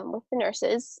with the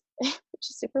nurses, which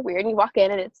is super weird. And you walk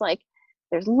in, and it's like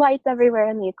there's lights everywhere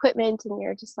and the equipment, and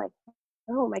you're just like,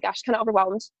 oh my gosh, kind of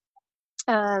overwhelmed.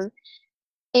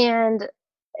 And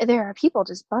there are people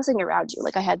just buzzing around you.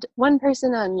 Like I had one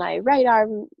person on my right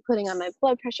arm putting on my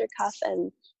blood pressure cuff,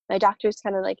 and my doctor's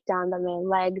kind of like down by my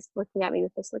legs looking at me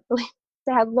with this like really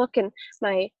sad look, and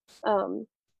my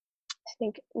I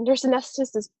think nurse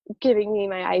anesthetist is giving me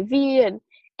my IV,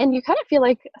 and you kind of feel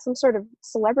like some sort of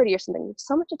celebrity or something. There's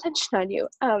so much attention on you.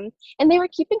 And they were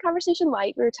keeping conversation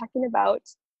light. We were talking about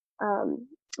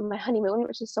my honeymoon,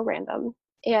 which is so random.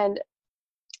 And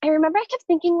I remember I kept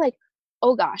thinking like,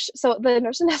 oh gosh. So the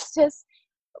nurse anesthetist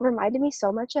reminded me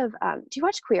so much of, do you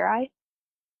watch Queer Eye?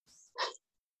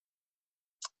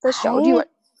 The show. I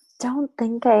don't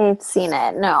think I've seen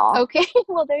it. No. Okay.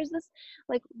 Well, there's this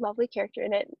like lovely character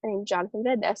in it named Jonathan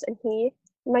Van Ness, and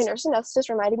my nurse anesthetist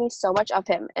reminded me so much of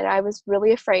him, and I was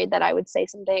really afraid that I would say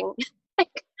something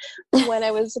like when I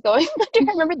was going. I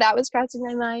remember that was crossing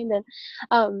my mind,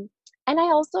 and I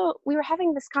also, we were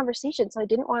having this conversation, so I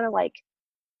didn't want to like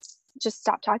just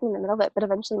stop talking in the middle of it. But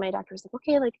eventually my doctor was like,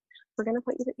 okay, like we're going to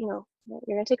put you, you're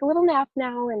going to take a little nap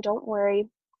now, and don't worry.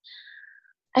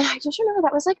 And I just remember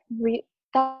that was like,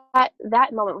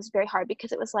 that moment was very hard,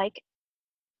 because it was like,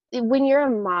 when you're a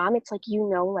mom, it's like,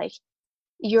 like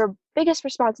your biggest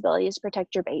responsibility is to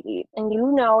protect your baby. And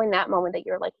in that moment that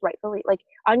you're like rightfully, like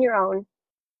on your own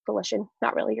volition,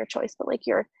 not really your choice, but like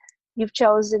you've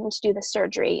chosen to do the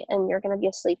surgery, and you're going to be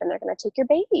asleep, and they're going to take your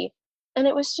baby. And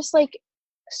it was just like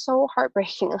so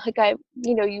heartbreaking. Like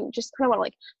you just kind of want to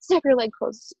like snap your legs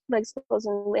closed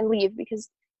and leave, because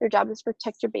your job is to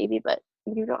protect your baby, but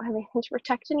you don't have anything to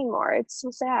protect anymore. It's so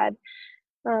sad.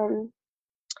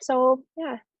 So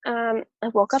yeah, I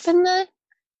woke up in the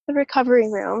recovery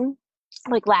room,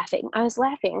 like laughing. I was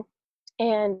laughing,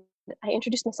 and I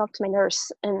introduced myself to my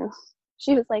nurse, and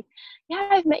she was like, yeah,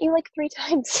 I've met you like 3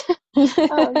 times.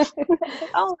 um,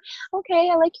 oh, okay,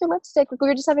 I like your lipstick. Like, we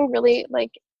were just having really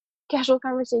like casual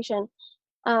conversation.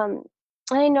 And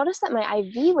I noticed that my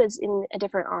IV was in a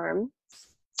different arm.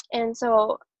 And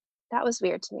so that was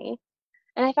weird to me.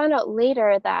 And I found out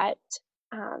later that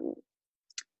um,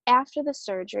 after the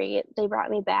surgery, they brought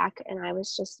me back and I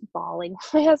was just bawling.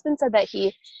 My husband said that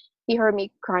he heard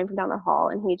me crying from down the hall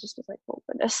and he just was like, oh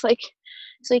goodness. Like,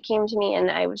 so he came to me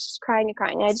and I was just crying and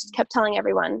crying. And I just kept telling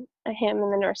everyone, him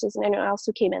and the nurses and anyone else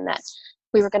who came in, that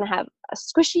we were going to have a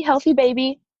squishy, healthy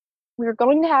baby. We were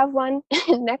going to have one.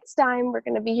 And next time we're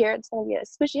going to be here, it's going to be a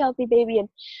squishy, healthy baby.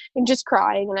 And just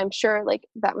crying. And I'm sure like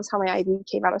that was how my IV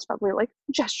came out. I was probably like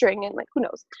gesturing and like, who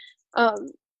knows?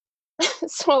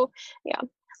 So yeah.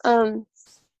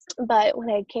 But when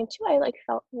I came to, I like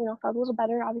felt a little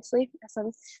better, obviously, as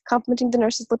I'm complimenting the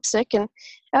nurse's lipstick, and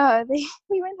we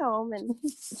went home,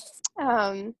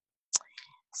 and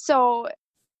so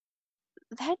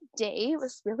that day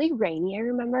was really rainy, I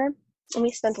remember, and we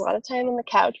spent a lot of time on the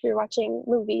couch. We were watching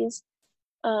movies.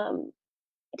 I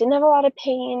didn't have a lot of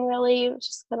pain, really. It was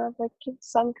just kind of like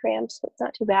some cramps, but it's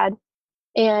not too bad.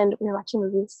 And we were watching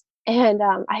movies, and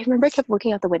I remember I kept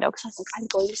looking out the window because I was like, I'm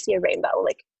going to see a rainbow.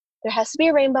 Like, there has to be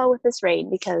a rainbow with this rain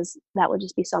because that would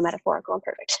just be so metaphorical and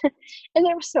perfect. And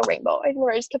there was no rainbow. I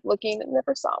remember I just kept looking and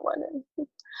never saw one.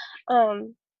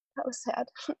 And that was sad.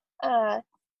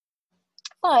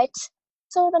 But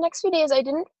so the next few days I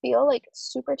didn't feel like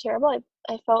super terrible.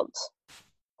 I felt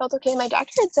okay. My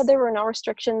doctor had said there were no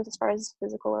restrictions as far as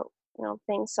physical,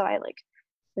 things. So I like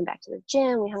went back to the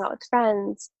gym. We hung out with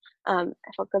friends. I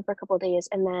felt good for a couple of days,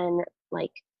 and then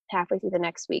like halfway through the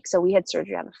next week. So we had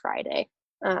surgery on a Friday.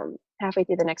 Halfway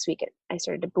through the next week, I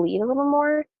started to bleed a little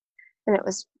more, and it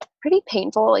was pretty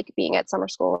painful, like being at summer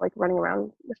school, like running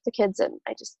around with the kids, and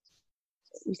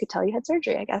you could tell you had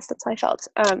surgery. I guess that's how I felt.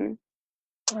 I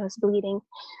was bleeding.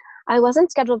 I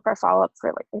wasn't scheduled for a follow-up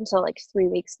until 3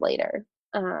 weeks later.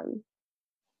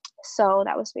 So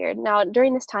that was weird. Now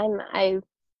during this time, I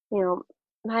remember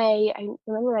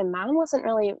my mom wasn't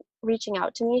really reaching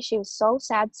out to me. She was so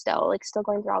sad still, like still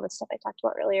going through all this stuff I talked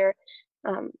about earlier.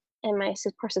 And my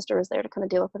poor sister was there to kind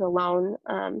of deal with it alone.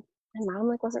 My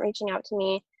mom wasn't reaching out to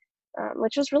me,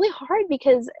 which was really hard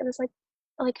because it was like,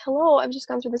 hello, I've just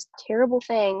gone through this terrible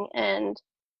thing and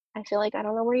I feel like I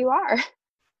don't know where you are.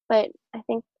 But I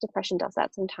think depression does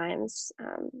that sometimes.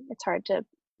 It's hard to,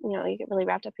 you get really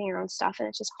wrapped up in your own stuff, and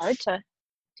it's just hard to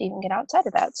even get outside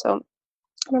of that. So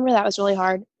I remember that was really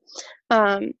hard.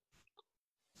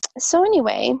 So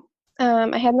anyway,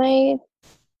 I had my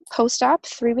post-op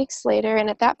 3 weeks later, and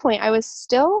at that point I was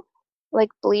still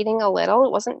bleeding a little.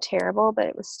 It wasn't terrible, but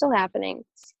it was still happening.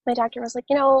 My doctor was like,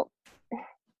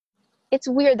 it's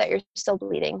weird that you're still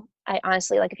bleeding. I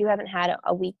honestly, if you haven't had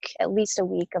at least a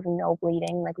week of no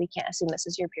bleeding, we can't assume this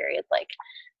is your period.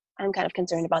 I'm kind of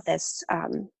concerned about this.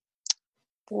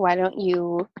 Why don't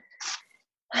you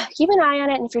keep an eye on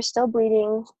it, and if you're still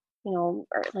bleeding, or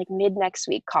mid next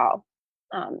week, call,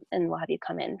 and we'll have you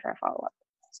come in for a follow-up.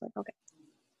 It's okay.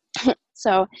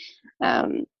 So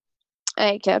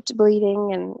I kept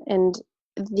bleeding, and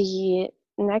the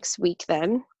next week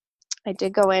then I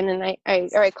did go in, and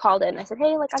I called in. I said,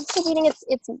 hey, I'm still bleeding.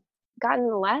 It's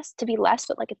gotten less, but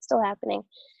it's still happening.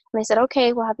 And they said,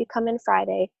 okay, we'll have you come in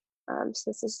Friday. So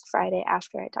this is Friday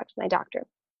after I talked to my doctor.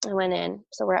 I went in,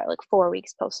 so we're at 4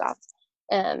 weeks post-op.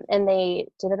 And they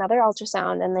did another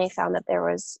ultrasound, and they found that there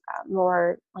was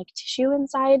more tissue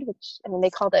inside, which,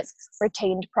 they called it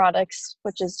retained products,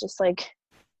 which is just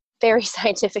very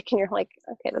scientific, and you're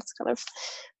okay, that's kind of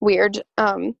weird.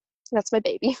 That's my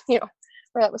baby, or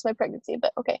that was my pregnancy,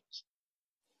 but okay.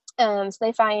 So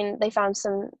they found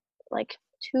some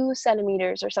 2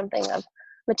 centimeters or something of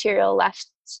material left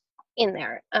in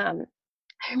there. I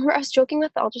remember I was joking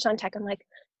with the ultrasound tech. I'm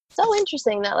so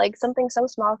interesting that something so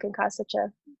small can cause such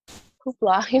a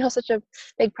hoopla, such a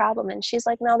big problem. And she's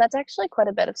like, no, that's actually quite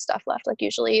a bit of stuff left.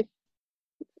 Usually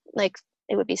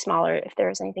it would be smaller if there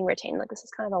was anything retained. This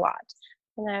is kind of a lot.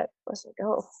 And I was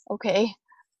oh, okay.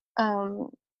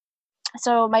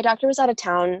 So my doctor was out of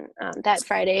town that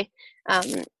Friday,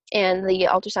 and the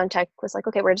ultrasound tech was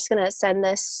okay, we're just going to send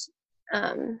this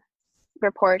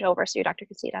report over so your doctor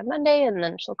can see it on Monday, and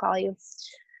then she'll call you.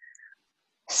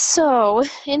 So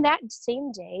in that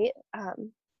same day,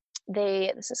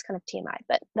 this is kind of TMI,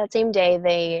 but that same day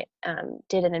they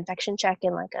did an infection check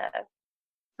and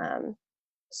a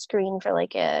screen for no,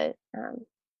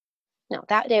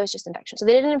 that day was just infection. So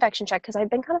they did an infection check because I'd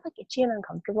been kind of itchy and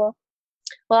uncomfortable.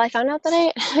 Well, I found out that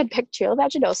I had bacterial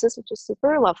vaginosis, which is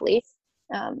super lovely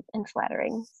and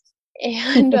flattering.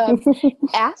 And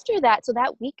after that, so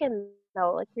that weekend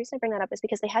though, like the reason I bring that up is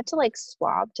because they had to like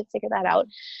swab to figure that out.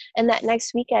 And that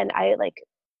next weekend,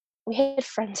 we had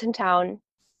friends in town.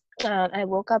 I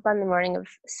woke up on the morning of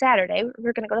Saturday. We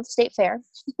were going to go to the state fair.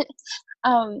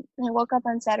 And I woke up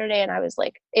on Saturday and I was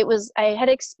like, I had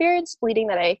experienced bleeding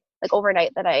that like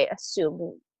overnight that I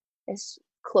assume is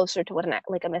closer to what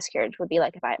like a miscarriage would be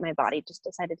like if my body just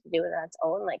decided to do it on its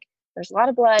own. Like there's a lot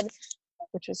of blood,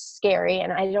 which was scary.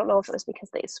 And I don't know if it was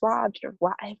because they swabbed or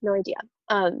what. I have no idea.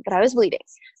 But I was bleeding.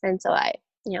 And so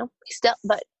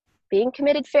but being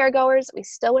committed fair goers, we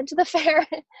still went to the fair,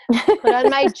 put on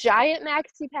my giant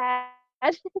maxi pad.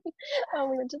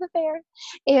 We went to the fair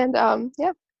and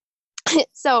yeah.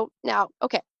 So now,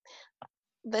 okay,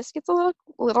 this gets a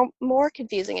little more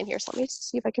confusing in here. So let me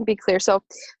see if I can be clear. So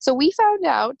we found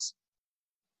out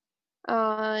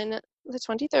on the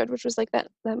 23rd, which was like that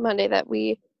Monday that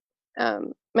we,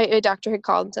 my doctor had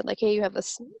called and said like, hey, you have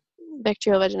this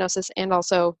bacterial vaginosis, and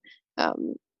also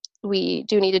we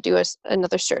do need to do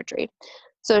another surgery.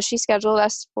 So she scheduled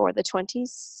us for the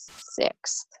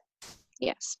 26th.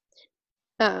 Yes.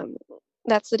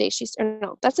 That's the day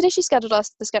that's the day she scheduled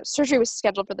us. The surgery was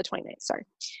scheduled for the 29th. Sorry.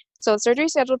 So the surgery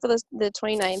is scheduled for the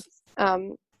 29th.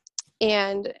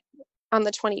 And on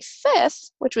the 25th,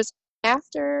 which was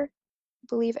after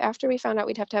we found out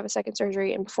we'd have to have a second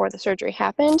surgery and before the surgery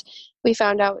happened, we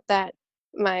found out that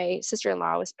my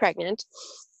sister-in-law was pregnant,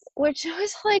 which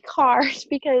was like hard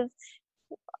because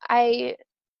I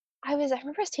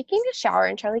remember I was taking a shower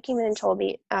and Charlie came in and told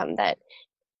me that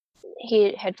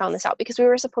he had found this out because we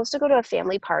were supposed to go to a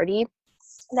family party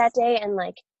that day, and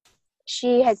like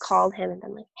she had called him and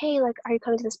been like, hey, like, are you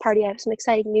coming to this party? I have some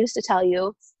exciting news to tell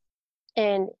you.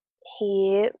 And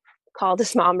he called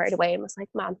his mom right away and was like,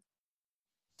 Mom,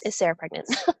 is Sarah pregnant?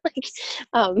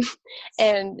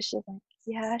 And she's like,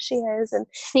 yeah, she is. And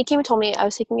he came and told me. I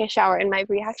was taking a shower and my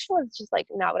reaction was just like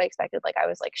not what I expected. Like I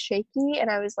was like shaky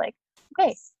and I was like,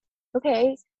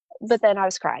 okay. But then I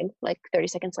was crying like 30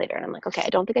 seconds later and I'm like, okay, I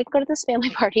don't think I can go to this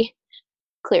family party,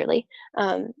 clearly.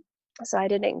 So I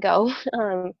didn't go.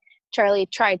 Charlie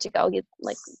tried to go. He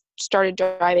like started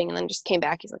driving and then just came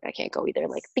back. He's like, I can't go either.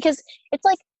 Like, because it's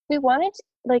like, we wanted,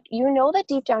 like, that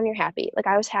deep down you're happy. Like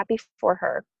I was happy for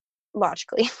her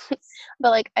logically,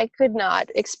 but like I could not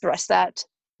express that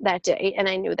day. And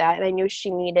I knew that, and I knew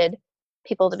she needed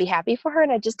people to be happy for her.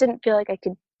 And I just didn't feel like I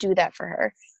could do that for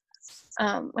her.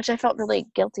 Which I felt really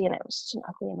guilty, and it was just an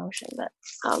ugly emotion, but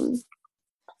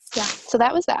yeah, so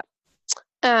that was that.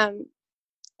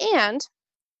 And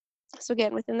so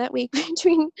again, within that week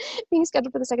between being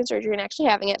scheduled for the second surgery and actually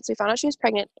having it, so we found out she was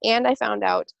pregnant, and I found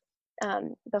out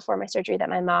before my surgery that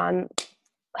my mom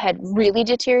had really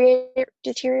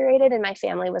deteriorated, and my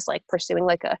family was like pursuing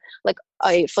like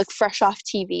fresh off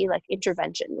TV like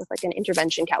intervention with like an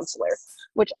intervention counselor,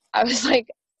 which I was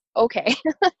like, okay.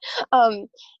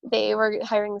 They were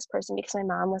hiring this person because my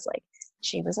mom was like,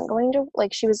 she wasn't going to,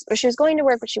 like, she was going to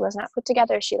work, but she was not put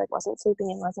together. She like wasn't sleeping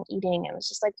and wasn't eating. It was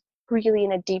just like really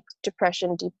in a deep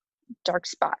depression, deep dark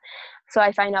spot. So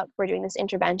I find out we're doing this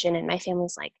intervention, and my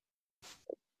family's like,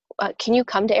 can you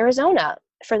come to Arizona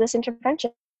for this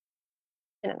intervention?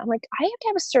 And I'm like, I have to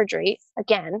have a surgery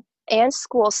again, and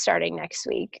school's starting next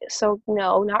week. So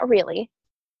no, not really.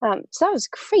 So that was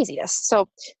craziness. So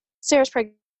Sarah's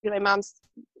pregnant. My mom's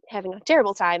having a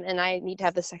terrible time, and I need to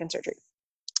have the second surgery.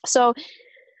 So,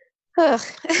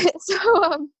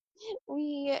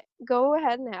 we go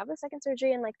ahead and have the second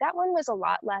surgery, and like that one was a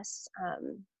lot less.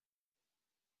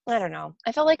 I don't know.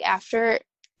 I felt like after,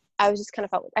 I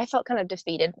felt kind of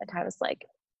defeated. Like I was like,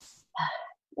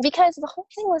 because the whole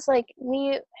thing was like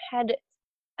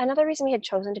another reason we had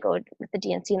chosen to go with the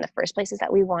DNC in the first place is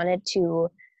that we wanted to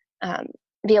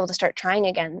be able to start trying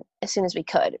again as soon as we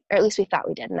could, or at least we thought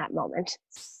we did in that moment.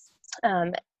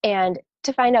 And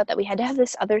to find out that we had to have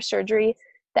this other surgery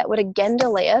that would again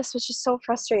delay us was just so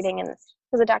frustrating. And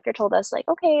because the doctor told us like,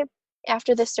 okay,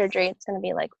 after this surgery, it's going to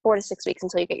be like 4 to 6 weeks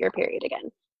until you get your period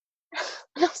again.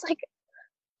 And I was like,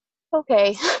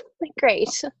 okay, like,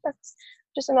 great. That's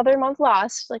just another month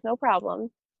lost, like no problem.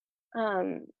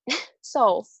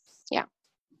 So yeah.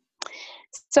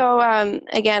 So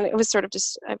again, it was sort of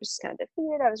just, I was just kind of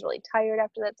defeated. I was really tired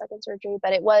after that second surgery,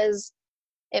 but it was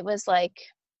like,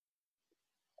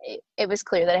 it was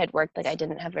clear that it had worked. Like I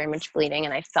didn't have very much bleeding,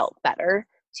 and I felt better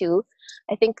too.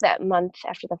 I think that month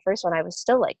after the first one, I was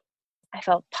still like, I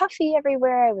felt puffy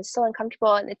everywhere. I was still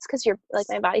uncomfortable, and it's because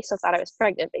my body still thought I was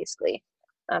pregnant, basically,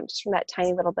 just from that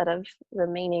tiny little bit of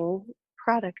remaining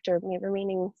product or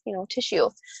remaining, tissue.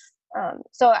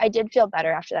 So I did feel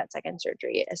better after that second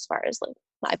surgery as far as like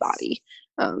my body.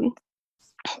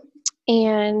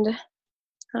 And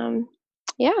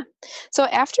yeah, so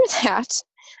after that,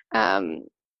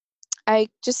 I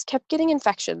just kept getting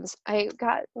infections. I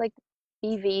got like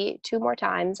BV 2 more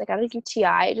times. I got a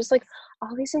UTI, just like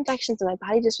all these infections, and my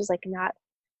body just was like not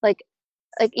like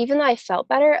even though I felt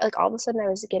better, like all of a sudden I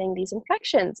was getting these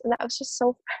infections, and that was just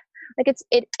so like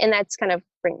and that's kind of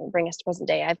bring us to present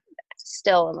day. I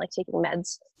still am like taking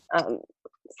meds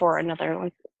for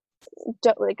another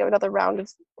another round of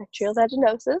bacterial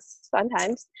vaginosis, fun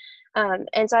times.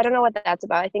 And so I don't know what that's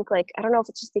about. I think I don't know if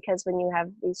it's just because when you have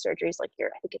these surgeries, I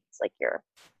think it's like your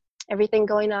everything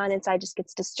going on inside just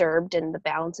gets disturbed and the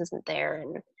balance isn't there.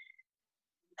 And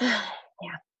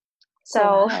yeah,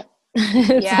 so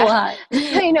it's a lot.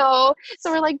 I know.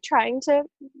 So we're trying to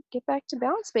get back to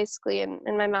balance basically. And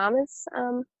my mom is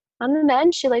on the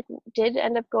mend. She did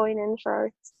end up going in for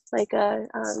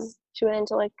she went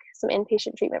into some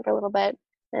inpatient treatment for a little bit,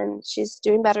 and she's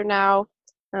doing better now.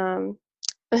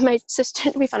 My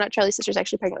sister, we found out Charlie's sister's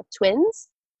actually pregnant with twins,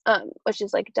 which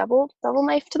is double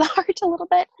knife to the heart a little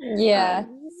bit. Yeah.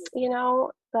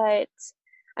 But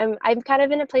I'm kind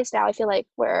of in a place now, I feel like,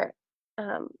 where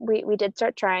we did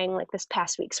start trying this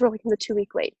past week. So we're in the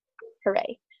 2-week wait.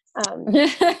 Hooray.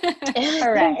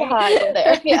 Hooray.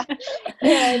 There. Yeah.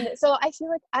 And so I feel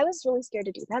like I was really scared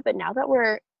to do that, but now that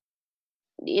we're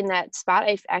in that spot,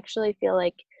 I actually feel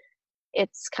like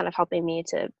it's kind of helping me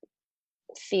to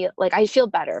feel I feel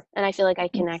better, and I feel like I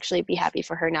can actually be happy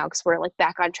for her now because we're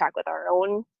back on track with our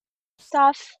own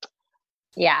stuff.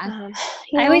 Yeah.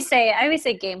 I always say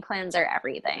game plans are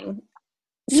everything.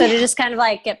 So to just kind of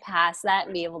get past that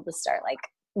and be able to start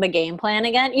the game plan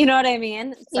again, you know what I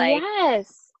mean? It's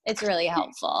yes, it's really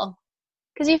helpful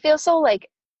because you feel so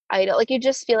idle, you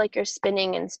just feel like you're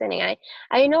spinning and spinning.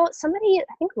 I know somebody,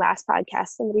 I think last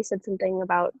podcast, somebody said something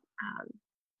about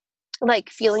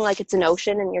feeling like it's an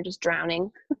ocean and you're just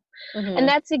drowning. Mm-hmm. And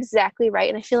that's exactly right.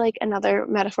 And I feel like another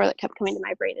metaphor that kept coming to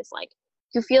my brain is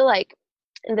you feel like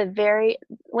when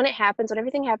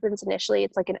everything happens initially,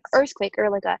 it's like an earthquake or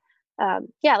like an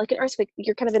earthquake.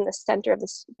 You're kind of in the center of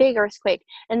this big earthquake,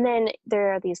 and then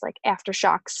there are these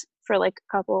aftershocks for a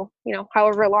couple,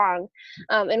 however long.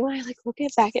 And when I look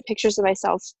back at pictures of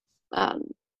myself,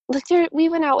 we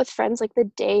went out with friends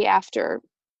the day after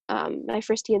my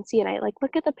first DNC, and I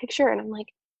look at the picture and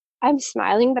I'm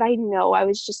smiling, but I know I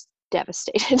was just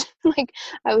devastated.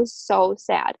 I was so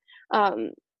sad.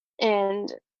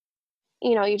 And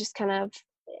you just kind of,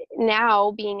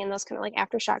 now being in those kind of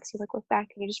aftershocks, you look back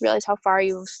and you just realize how far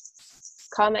you've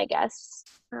come, I guess,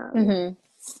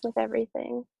 with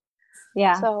everything.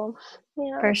 Yeah. So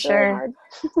for sure. Really hard.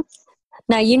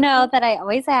 Now, you know that I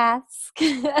always ask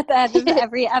at the end of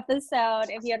every episode,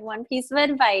 if you had one piece of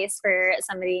advice for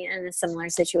somebody in a similar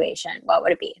situation, what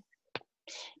would it be?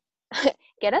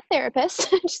 Get a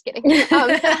therapist. Just kidding.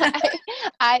 Except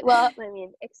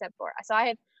for, so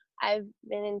I've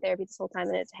been in therapy this whole time,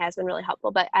 and it has been really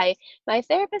helpful, but my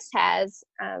therapist has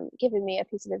given me a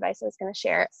piece of advice I was going to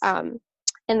share. And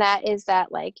that is that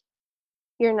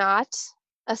you're not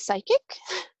a psychic.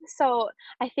 So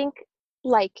I think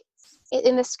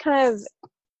and this kind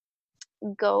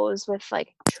of goes with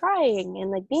trying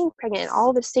and being pregnant and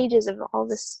all the stages of all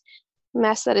this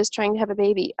mess that is trying to have a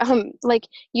baby.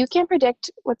 You can't predict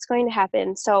what's going to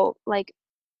happen. So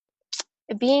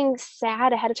being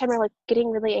sad ahead of time, or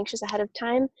getting really anxious ahead of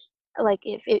time,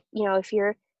 if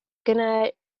you're gonna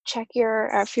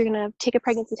if you're gonna take a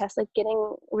pregnancy test,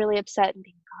 getting really upset and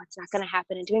being, oh, it's not gonna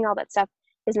happen, and doing all that stuff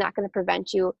is not going to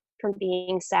prevent you from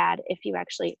being sad if you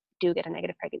actually do get a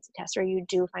negative pregnancy test, or you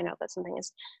do find out that something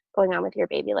is going on with your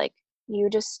baby. You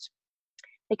just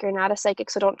you're not a psychic,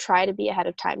 so don't try to be ahead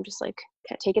of time. Just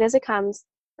take it as it comes.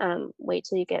 Wait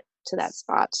till you get to that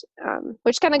spot,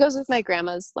 which kind of goes with my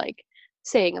grandma's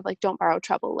saying of don't borrow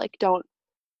trouble. Don't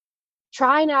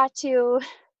try not to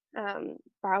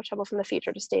borrow trouble from the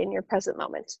future, to stay in your present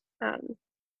moment. And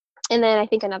then I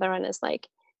think another one is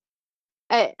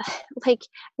I think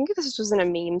this was in a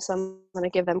meme, so I'm gonna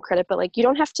give them credit, but you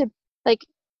don't have to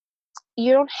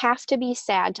be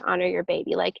sad to honor your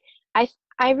baby. I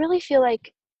really feel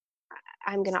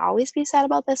I'm gonna always be sad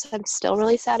about this. I'm still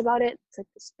really sad about it. It's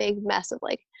this big mess of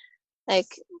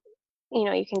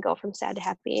you can go from sad to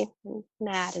happy and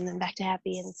mad, and then back to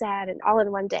happy and sad, and all in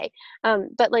one day.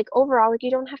 But overall, you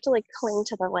don't have to cling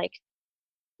to the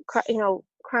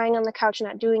crying on the couch and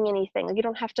not doing anything. You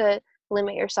don't have to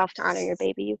limit yourself to honor your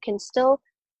baby. You can still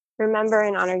remember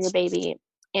and honor your baby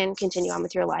and continue on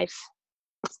with your life.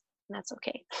 And that's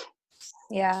okay.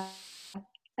 Yeah,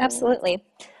 absolutely.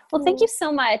 Well, thank you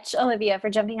so much, Olivia, for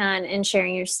jumping on and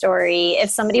sharing your story. If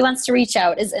somebody wants to reach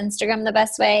out, is Instagram the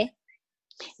best way?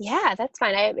 Yeah, that's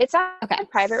fine. It's on Okay.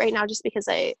 private right now just because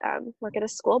I work at a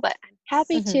school, but I'm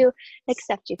happy to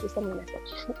accept you if you send me a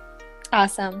message.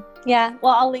 Awesome. Yeah.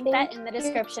 Well, I'll link Thank that in the you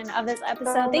description of this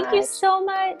episode. so Thank you much. so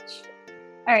much.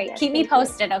 All right. Yes, Keep me thank you.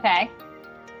 posted, okay?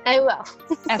 I will.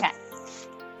 Okay.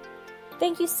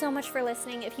 Thank you so much for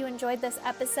listening. If you enjoyed this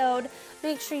episode,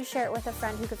 make sure you share it with a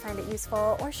friend who could find it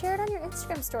useful, or share it on your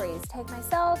Instagram stories. Tag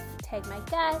myself, tag my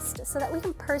guest, so that we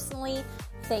can personally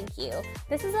thank you.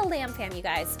 This is a Lamb Fam, you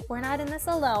guys. We're not in this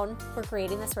alone. We're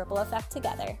creating this ripple effect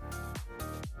together.